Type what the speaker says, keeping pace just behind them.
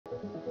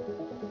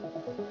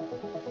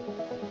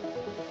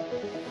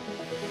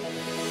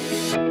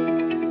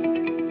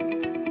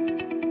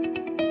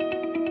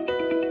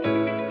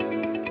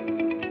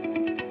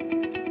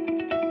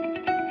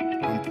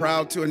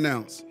proud to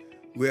announce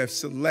we have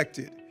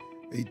selected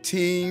a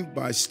team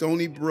by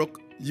Stony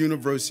Brook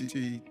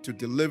University to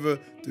deliver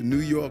the New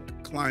York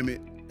Climate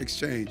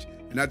Exchange,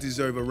 and I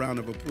deserve a round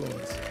of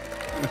applause.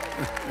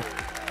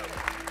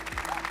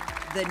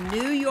 The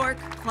New York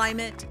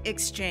Climate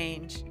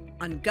Exchange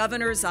on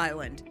Governor's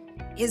Island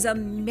is a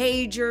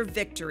major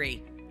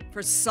victory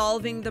for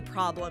solving the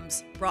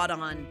problems brought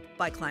on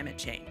by climate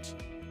change.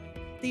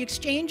 The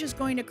exchange is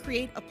going to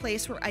create a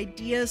place where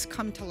ideas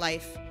come to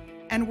life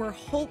and where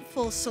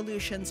hopeful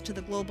solutions to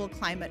the global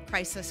climate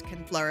crisis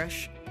can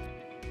flourish.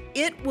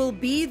 It will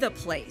be the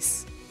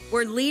place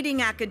where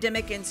leading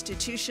academic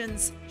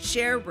institutions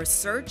share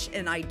research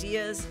and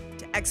ideas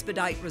to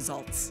expedite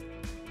results,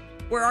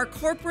 where our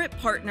corporate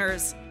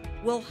partners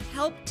will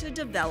help to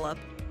develop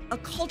a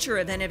culture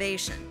of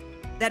innovation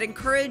that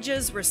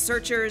encourages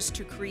researchers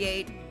to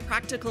create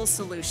practical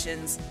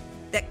solutions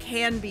that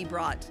can be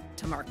brought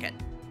to market.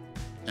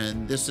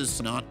 And this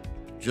is not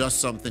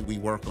just something we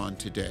work on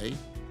today,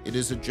 it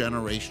is a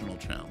generational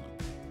challenge.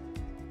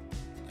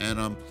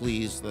 And I'm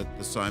pleased that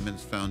the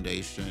Simons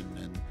Foundation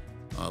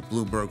and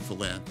Bloomberg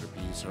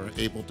Philanthropies are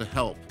able to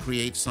help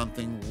create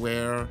something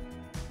where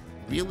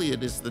really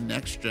it is the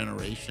next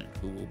generation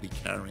who will be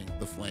carrying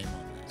the flame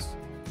on this.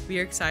 We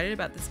are excited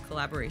about this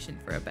collaboration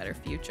for a better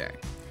future.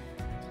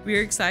 We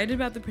are excited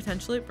about the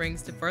potential it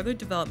brings to further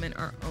development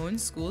our own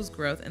school's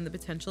growth and the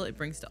potential it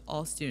brings to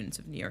all students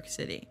of New York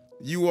City.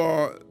 You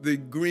are the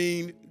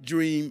Green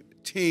Dream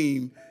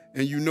Team,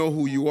 and you know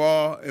who you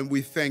are, and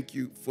we thank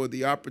you for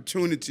the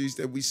opportunities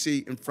that we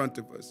see in front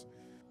of us.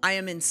 I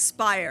am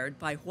inspired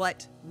by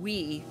what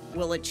we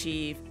will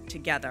achieve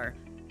together,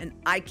 and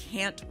I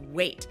can't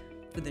wait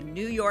for the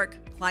New York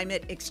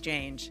Climate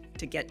Exchange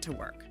to get to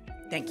work.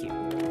 Thank you.